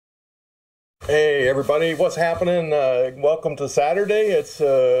Hey everybody, what's happening? Welcome to Saturday. It's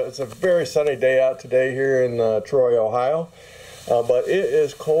a very sunny day out today here in Troy, Ohio, but it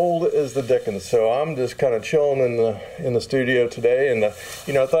is cold as the dickens. So I'm just kind of chilling in the studio today, and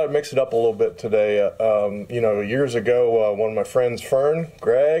I thought I'd mix it up a little bit today. Years ago, one of my friends,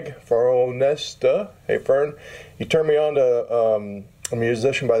 Greg Faronesta, hey Fern, he turned me on to a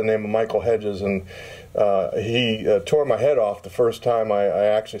musician by the name of Michael Hedges, and he tore my head off the first time I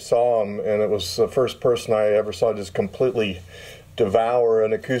actually saw him, and it was the first person I ever saw just completely devour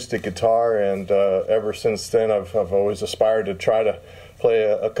an acoustic guitar, and ever since then I've always aspired to try to play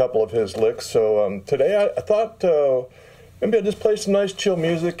a couple of his licks. So today I thought maybe I'd just play some nice chill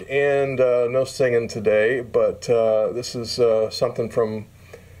music, and no singing today, but this is something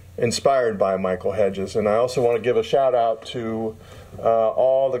inspired by Michael Hedges. And I also want to give a shout out to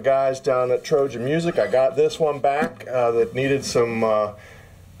all the guys down at Trojan Music. I got this one back that needed some,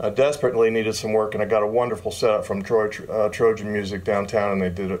 desperately needed some work, and I got a wonderful setup from Trojan Music downtown, and they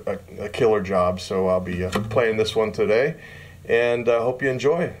did a killer job. So I'll be playing this one today, and I hope you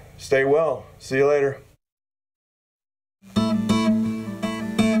enjoy. Stay well. See you later.